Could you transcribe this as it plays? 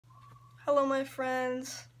Hello my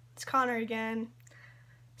friends, it's Connor again.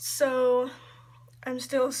 So, I'm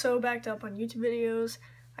still so backed up on YouTube videos.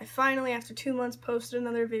 I finally, after 2 months, posted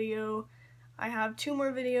another video. I have 2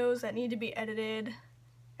 more videos that need to be edited.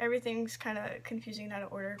 Everything's kind of confusing and out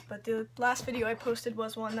of order, but the last video I posted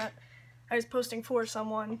was one that I was posting for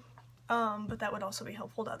someone, but that would also be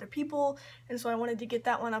helpful to other people, and so I wanted to get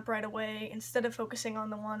that one up right away instead of focusing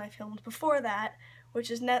on the one I filmed before that,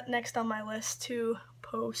 which is next on my list to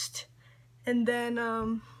post. And then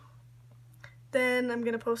I'm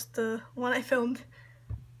gonna post the one I filmed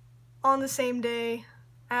on the same day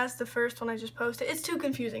as the first one I just posted. It's too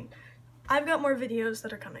confusing. I've got more videos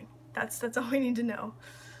that are coming. That's all we need to know.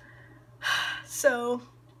 So,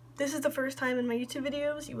 this is the first time in my YouTube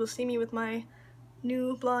videos you will see me with my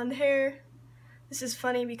new blonde hair. This is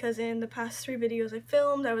funny because in the past 3 videos I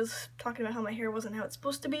filmed, I was talking about how my hair wasn't how it's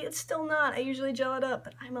supposed to be. It's still not. I usually gel it up,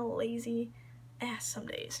 but I'm a lazy ass some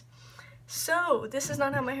days. So, this is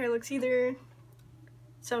not how my hair looks either.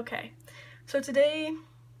 It's okay. So today,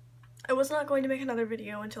 I was not going to make another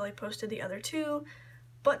video until I posted the other 2,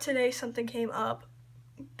 but today something came up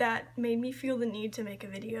that made me feel the need to make a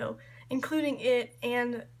video, including it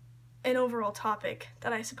and an overall topic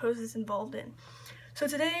that I suppose is involved in. So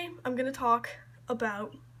today, I'm going to talk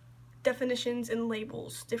about definitions and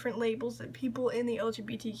labels, different labels that people in the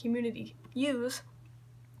LGBT community use,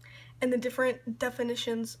 and the different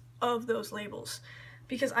definitions of those labels,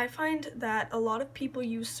 because I find that a lot of people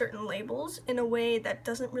use certain labels in a way that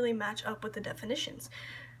doesn't really match up with the definitions.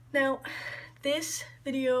 Now, this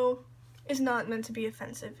video is not meant to be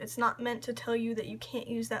offensive. It's not meant to tell you that you can't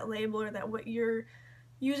use that label or that what you're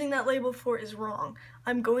using that label for is wrong.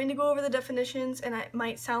 I'm going to go over the definitions, and it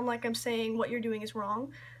might sound like I'm saying what you're doing is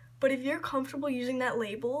wrong, but if you're comfortable using that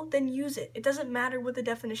label, then use it. It doesn't matter what the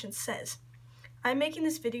definition says. I'm making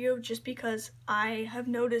this video just because I have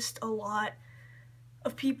noticed a lot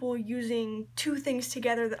of people using 2 things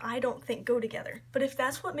together that I don't think go together. But if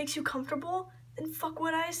that's what makes you comfortable, then fuck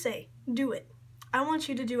what I say. Do it. I want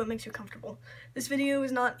you to do what makes you comfortable. This video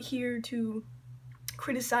is not here to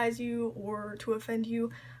criticize you or to offend you.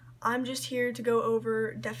 I'm just here to go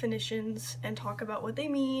over definitions and talk about what they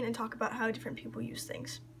mean and talk about how different people use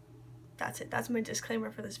things. That's it. That's my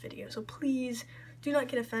disclaimer for this video. So please do not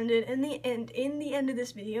get offended. In the end of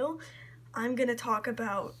this video, I'm gonna talk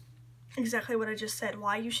about exactly what I just said,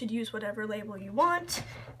 why you should use whatever label you want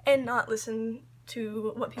and not listen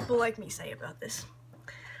to what people like me say about this.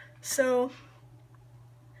 So,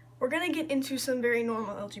 we're gonna get into some very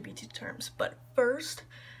normal LGBT terms, but first,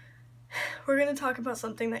 we're gonna talk about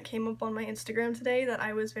something that came up on my Instagram today that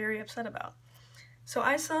I was very upset about. So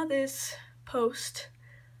I saw this post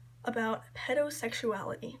about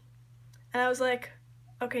pedosexuality, and I was like,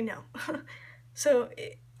 okay, no. So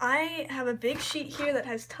I have a big sheet here that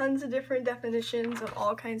has tons of different definitions of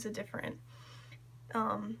all kinds of different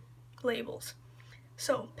labels.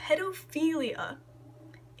 So pedophilia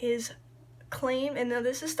is claim, and now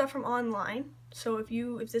this is stuff from online, so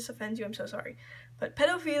if this offends you, I'm so sorry, but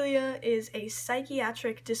pedophilia is a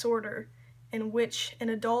psychiatric disorder in which an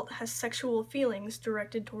adult has sexual feelings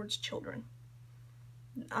directed towards children.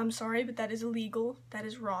 I'm sorry, but that is illegal, that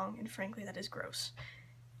is wrong, and frankly, that is gross.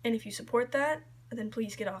 And if you support that, then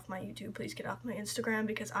please get off my YouTube, please get off my Instagram,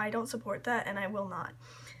 because I don't support that, and I will not.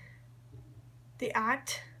 The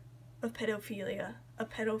act of pedophilia, a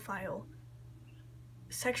pedophile,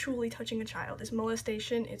 sexually touching a child, is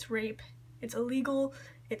molestation, it's rape, it's illegal,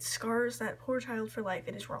 it scars that poor child for life,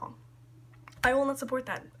 it is wrong. I will not support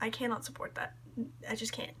that. I cannot support that. I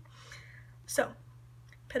just can't. So,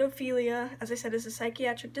 pedophilia, as I said, is a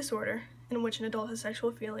psychiatric disorder in which an adult has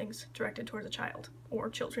sexual feelings directed towards a child, or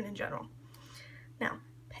children in general. Now,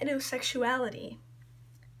 pedosexuality,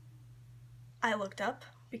 I looked up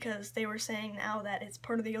because they were saying now that it's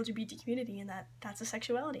part of the LGBT community and that's a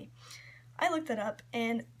sexuality. I looked that up,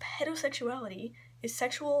 and pedosexuality is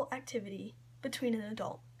sexual activity between an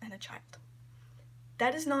adult and a child.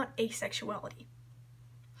 That is not asexuality.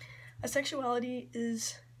 A sexuality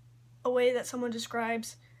is a way that someone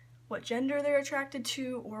describes what gender they're attracted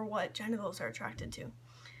to or what genitals they're attracted to.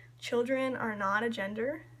 Children are not a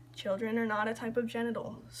gender. Children are not a type of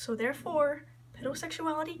genital. So therefore,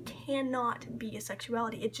 pedosexuality cannot be a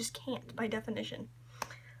sexuality. It just can't, by definition.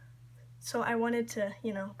 So I wanted to,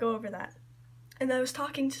 go over that. And I was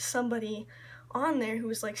talking to somebody on there who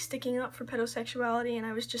was like sticking up for pedosexuality, and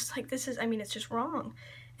I was just like, it's just wrong.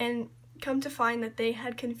 And come to find that they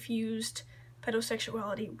had confused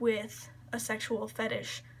pedosexuality with a sexual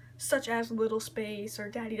fetish, such as little space or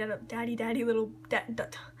daddy dom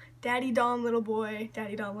little boy,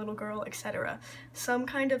 daddy dom little girl, etc. Some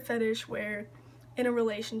kind of fetish where in a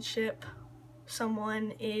relationship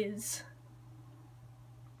someone is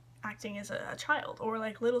acting as a child, or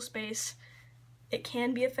like little space, it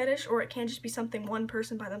can be a fetish, or it can just be something one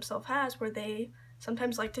person by themselves has, where they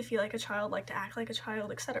sometimes like to feel like a child, like to act like a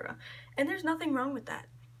child, etc. And there's nothing wrong with that.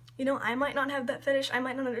 You know, I might not have that fetish, I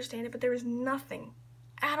might not understand it, but there is nothing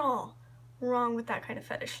at all wrong with that kind of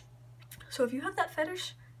fetish. So if you have that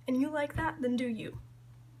fetish and you like that, then do you.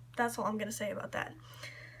 That's all I'm gonna say about that.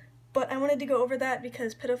 But I wanted to go over that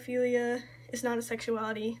because pedophilia is not a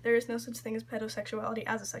sexuality. There is no such thing as pedosexuality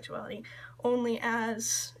as a sexuality, only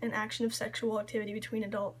as an action of sexual activity between an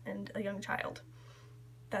adult and a young child.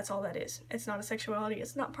 That's all that is. It's not a sexuality.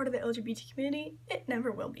 It's not part of the LGBT community. It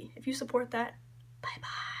never will be. If you support that, bye-bye.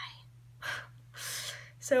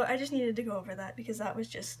 So I just needed to go over that because that was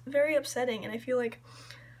just very upsetting, and I feel like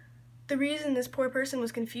the reason this poor person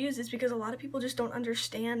was confused is because a lot of people just don't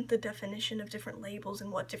understand the definition of different labels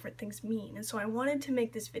and what different things mean. And so I wanted to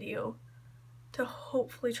make this video to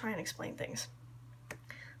hopefully try and explain things.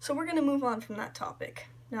 So we're going to move on from that topic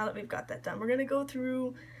now that we've got that done. We're going to go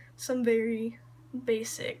through some very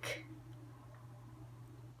basic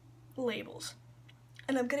labels.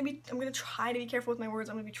 And I'm going to try to be careful with my words.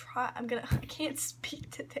 I can't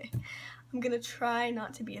speak today. I'm gonna try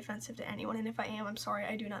not to be offensive to anyone, and if I am, I'm sorry,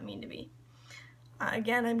 I do not mean to be.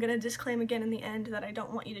 Again, I'm gonna disclaim again in the end that I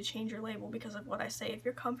don't want you to change your label because of what I say. If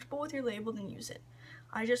you're comfortable with your label, then use it.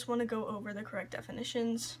 I just want to go over the correct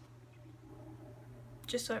definitions,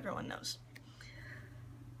 just so everyone knows.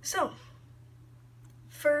 So,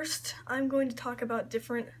 first, I'm going to talk about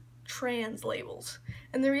different trans labels.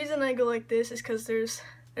 And the reason I go like this is because there's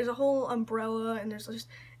a whole umbrella, and there's just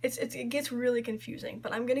it gets really confusing,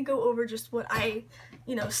 but I'm gonna go over just what I,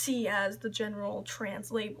 see as the general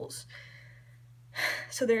trans labels.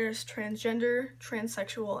 So there's transgender,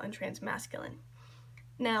 transsexual, and transmasculine.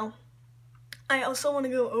 Now, I also want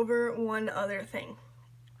to go over one other thing.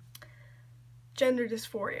 Gender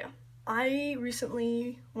dysphoria. I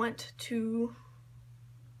recently went to,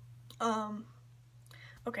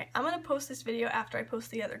 okay, I'm going to post this video after I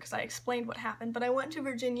post the other because I explained what happened, but I went to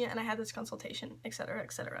Virginia and I had this consultation, etc.,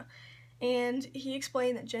 etc. And he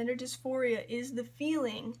explained that gender dysphoria is the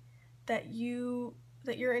feeling that your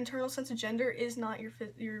internal sense of gender is not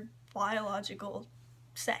your biological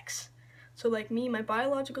sex. So like me, my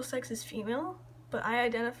biological sex is female, but I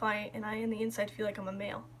identify and I in the inside feel like I'm a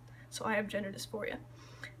male. So I have gender dysphoria.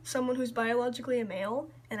 Someone who's biologically a male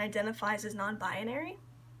and identifies as non-binary,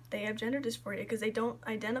 they have gender dysphoria because they don't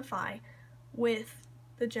identify with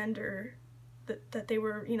the gender that they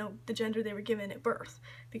were, the gender they were given at birth,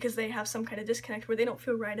 because they have some kind of disconnect where they don't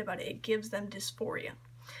feel right about it. It gives them dysphoria.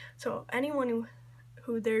 So anyone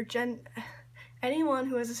who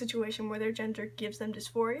has a situation where their gender gives them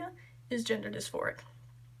dysphoria is gender dysphoric.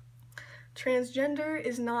 Transgender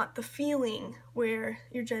is not the feeling where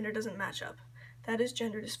your gender doesn't match up. That is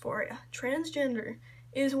gender dysphoria. Transgender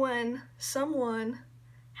is when someone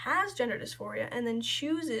has gender dysphoria and then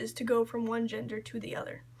chooses to go from one gender to the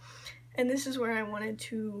other. And this is where I wanted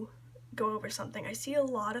to go over something. I see a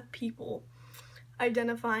lot of people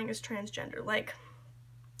identifying as transgender. Like,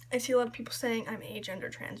 I see a lot of people saying I'm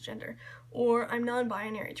agender transgender, or I'm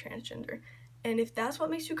non-binary transgender. And if that's what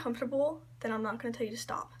makes you comfortable, then I'm not going to tell you to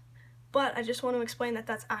stop. But I just want to explain that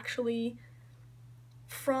that's actually,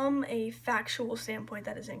 from a factual standpoint,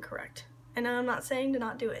 that is incorrect. And I'm not saying to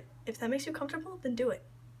not do it. If that makes you comfortable, then do it.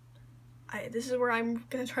 This is where I'm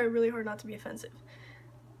going to try really hard not to be offensive.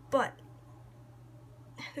 But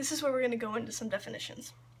this is where we're going to go into some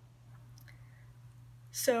definitions.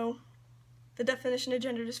 So, the definition of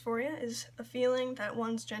gender dysphoria is a feeling that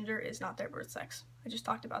one's gender is not their birth sex. I just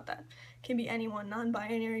talked about that. It can be anyone,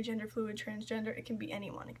 non-binary, gender fluid, transgender, it can be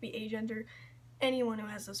anyone. It can be agender, anyone who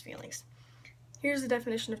has those feelings. Here's the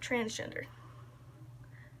definition of transgender.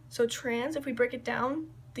 So trans, if we break it down,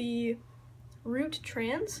 the root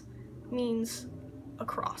trans means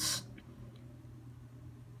across.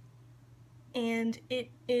 And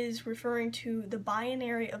it is referring to the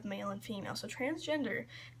binary of male and female. So transgender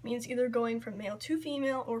means either going from male to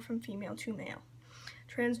female or from female to male.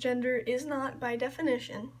 Transgender is not, by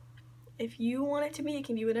definition, if you want it to be, it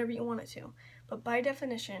can be whatever you want it to. But by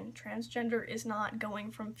definition, transgender is not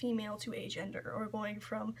going from female to agender or going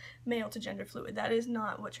from male to gender fluid. That is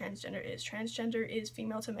not what transgender is. Transgender is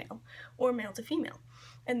female to male or male to female.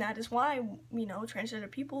 And that is why,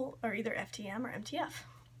 transgender people are either FTM or MTF.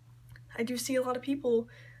 I do see a lot of people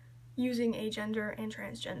using agender and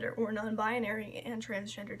transgender, or non-binary and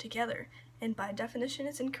transgender together, and by definition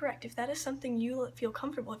it's incorrect. If that is something you feel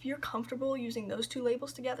comfortable, if you're comfortable using those two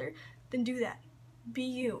labels together, then do that. Be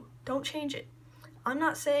you. Don't change it. I'm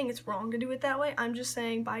not saying it's wrong to do it that way, I'm just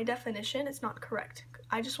saying by definition it's not correct.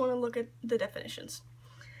 I just want to look at the definitions.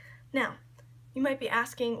 Now, you might be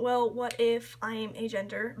asking, well, what if I'm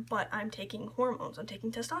agender but I'm taking hormones, I'm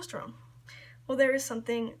taking testosterone? Well, there is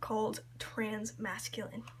something called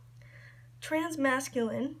transmasculine.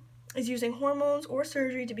 Transmasculine is using hormones or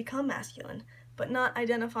surgery to become masculine, but not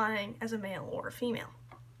identifying as a male or a female.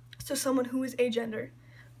 So someone who is agender,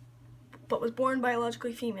 but was born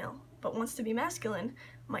biologically female, but wants to be masculine,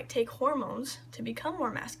 might take hormones to become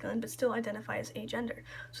more masculine, but still identify as agender.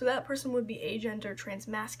 So that person would be agender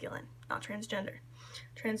transmasculine, not transgender.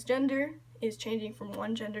 Transgender is changing from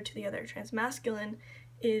one gender to the other. Transmasculine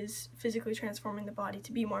is physically transforming the body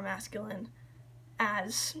to be more masculine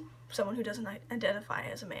as someone who doesn't identify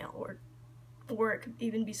as a male, or it could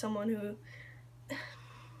even be someone who,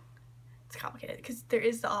 it's complicated because there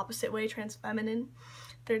is the opposite way, transfeminine.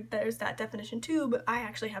 There's that definition too, but I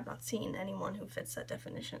actually have not seen anyone who fits that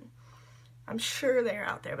definition. I'm sure they're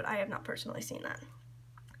out there, but I have not personally seen that.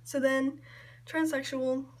 So then,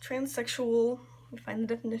 transsexual, let me find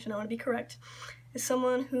the definition, I want to be correct, is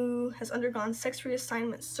someone who has undergone sex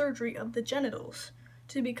reassignment surgery of the genitals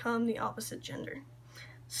to become the opposite gender.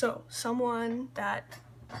 So, someone that,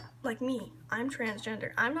 like me, I'm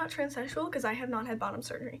transgender. I'm not transsexual because I have not had bottom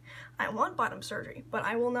surgery. I want bottom surgery, but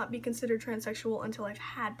I will not be considered transsexual until I've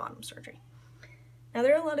had bottom surgery. Now,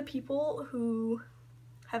 there are a lot of people who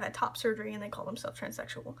have had top surgery and they call themselves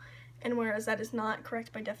transsexual, and whereas that is not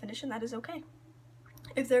correct by definition, that is okay.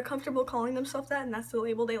 If they're comfortable calling themselves that and that's the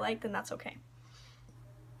label they like, then that's okay.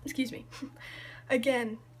 Excuse me.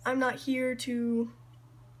 Again, I'm not here to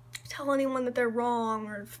tell anyone that they're wrong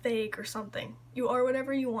or fake or something. You are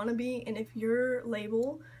whatever you want to be, and if your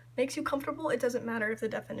label makes you comfortable, it doesn't matter if the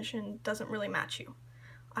definition doesn't really match you.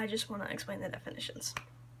 I just want to explain the definitions.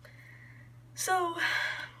 So,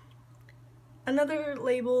 another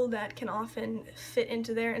label that can often fit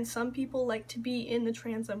into there, and some people like to be in the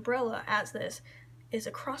trans umbrella as this, is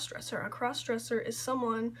a crossdresser. A crossdresser is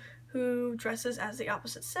someone who dresses as the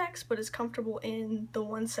opposite sex but is comfortable in the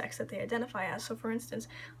one sex that they identify as. So for instance,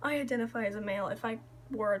 I identify as a male. If I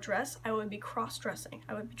wore a dress, I would be cross-dressing.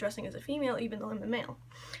 I would be dressing as a female even though I'm a male.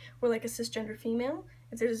 Or like a cisgender female.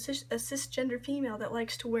 If there's a cisgender female that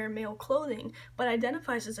likes to wear male clothing but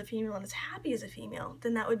identifies as a female and is happy as a female,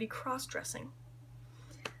 then that would be cross-dressing.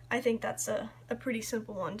 I think that's a pretty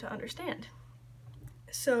simple one to understand.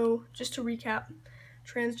 So just to recap,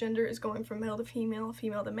 transgender is going from male to female,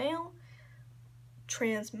 female to male.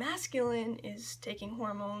 Transmasculine is taking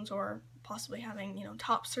hormones or possibly having,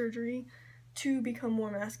 top surgery to become more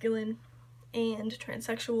masculine. And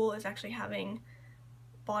transsexual is actually having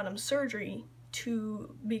bottom surgery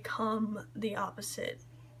to become the opposite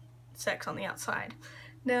sex on the outside.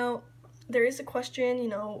 Now, there is a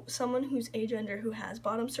question, someone who's agender who has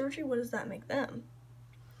bottom surgery, what does that make them?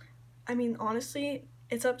 I mean, honestly,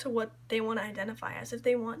 it's up to what they want to identify as. If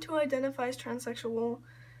they want to identify as transsexual,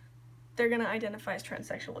 they're going to identify as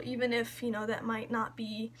transsexual. Even if, that might not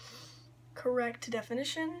be correct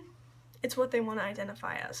definition, it's what they want to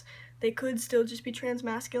identify as. They could still just be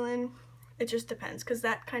transmasculine. It just depends, because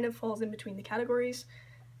that kind of falls in between the categories.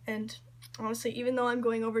 And honestly, even though I'm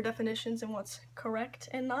going over definitions and what's correct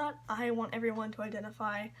and not, I want everyone to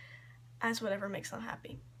identify as whatever makes them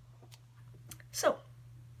happy. So,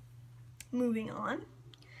 moving on.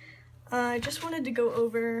 I just wanted to go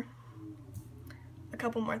over a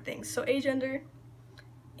couple more things. So agender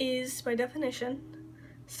is, by definition,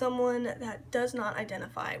 someone that does not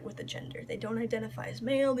identify with a gender. They don't identify as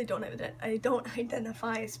male, they don't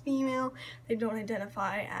identify as female, they don't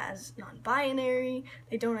identify as non-binary,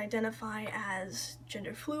 they don't identify as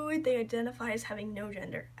gender fluid, they identify as having no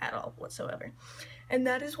gender at all whatsoever. And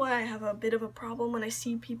that is why I have a bit of a problem when I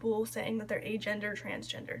see people saying that they're agender,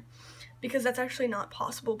 transgender. Because that's actually not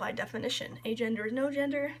possible by definition. Agender is no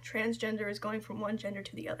gender, transgender is going from one gender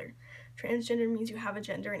to the other. Transgender means you have a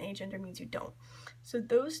gender and agender means you don't. So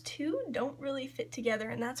those two don't really fit together,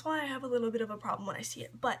 and that's why I have a little bit of a problem when I see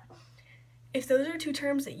it. But if those are two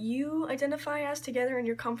terms that you identify as together and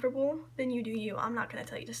you're comfortable, then you do you. I'm not going to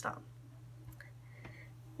tell you to stop.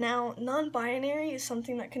 Now, non-binary is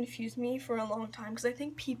something that confused me for a long time because I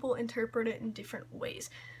think people interpret it in different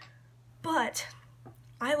ways. But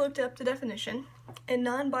I looked up the definition, and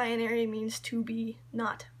non-binary means to be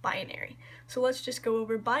not binary. So let's just go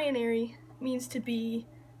over. Binary means to be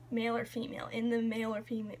male or female, in the male or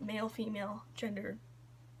male-female gender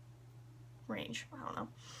range. I don't know.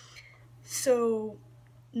 So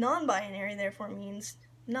non-binary therefore means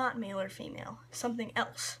not male or female, something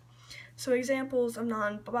else. So examples of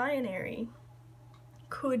non-binary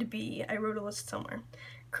could be, I wrote a list somewhere,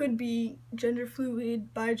 could be gender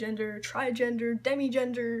fluid, bigender, trigender,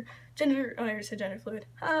 demigender, gender, oh, I already said gender fluid,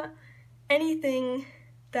 anything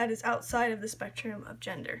that is outside of the spectrum of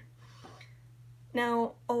gender.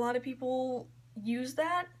 Now, a lot of people use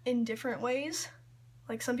that in different ways.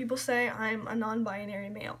 Like, some people say, I'm a non-binary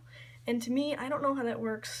male. And to me, I don't know how that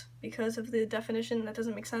works because of the definition. That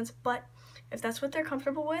doesn't make sense. But if that's what they're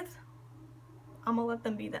comfortable with, I'm gonna let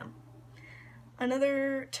them be them.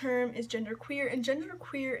 Another term is genderqueer, and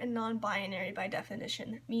genderqueer and non-binary by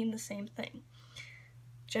definition mean the same thing.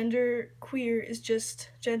 Genderqueer is just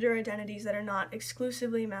gender identities that are not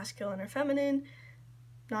exclusively masculine or feminine.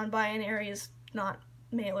 Non-binary is not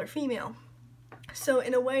male or female. So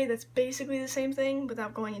in a way, that's basically the same thing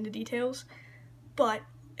without going into details, but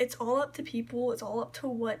it's all up to people, it's all up to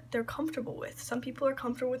what they're comfortable with. Some people are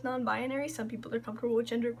comfortable with non-binary, some people are comfortable with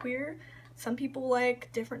genderqueer, some people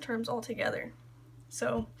like different terms altogether.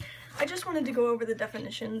 So I just wanted to go over the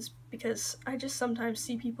definitions because I just sometimes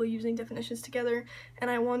see people using definitions together and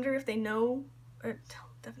I wonder if they know,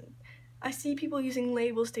 I see people using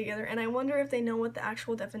labels together and I wonder if they know what the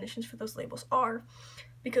actual definitions for those labels are,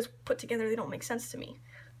 because put together they don't make sense to me.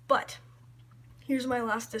 But here's my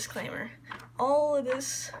last disclaimer. All of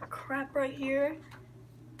this crap right here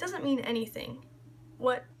doesn't mean anything.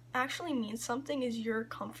 What actually means something is your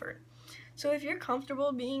comfort. So if you're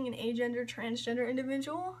comfortable being an agender, transgender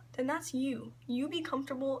individual, then that's you. You be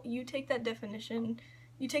comfortable, you take that definition,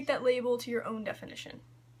 you take that label to your own definition.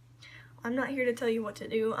 I'm not here to tell you what to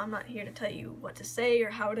do, I'm not here to tell you what to say or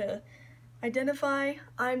how to identify.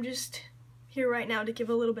 I'm just here right now to give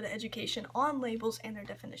a little bit of education on labels and their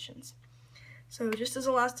definitions. So just as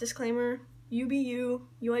a last disclaimer, you be you,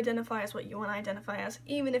 you identify as what you want to identify as,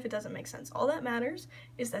 even if it doesn't make sense. All that matters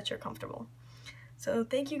is that you're comfortable. So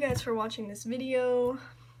thank you guys for watching this video.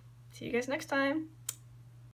 See you guys next time.